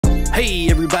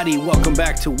Hey everybody, welcome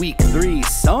back to week 3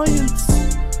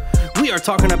 science. We are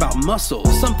talking about muscle,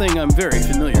 something I'm very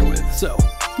familiar with, so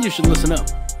you should listen up.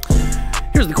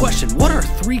 Here's the question, what are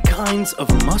 3 kinds of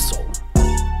muscle?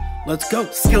 Let's go.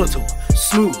 Skeletal,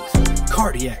 smooth,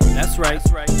 cardiac. That's right.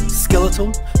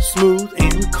 Skeletal, smooth,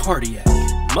 and cardiac.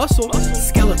 Muscle,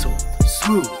 skeletal,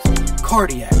 smooth,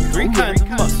 cardiac. 3 kinds of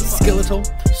muscle. Skeletal,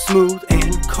 smooth,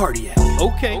 and cardiac.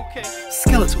 Okay.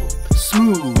 Skeletal,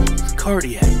 smooth,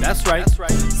 cardiac. That's right.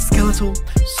 Skeletal,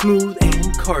 smooth,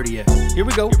 and cardiac. Here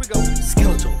we go.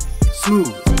 Skeletal,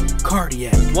 smooth,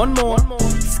 cardiac. One more.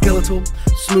 Skeletal,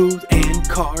 smooth, and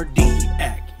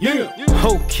cardiac. Yeah.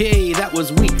 Okay, that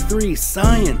was week 3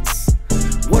 science.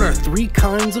 What are 3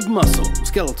 kinds of muscle?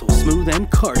 Skeletal, smooth, and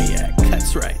cardiac.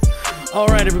 That's right. All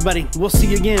right, everybody. We'll see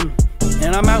you again.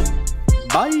 And I'm out.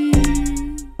 Bye.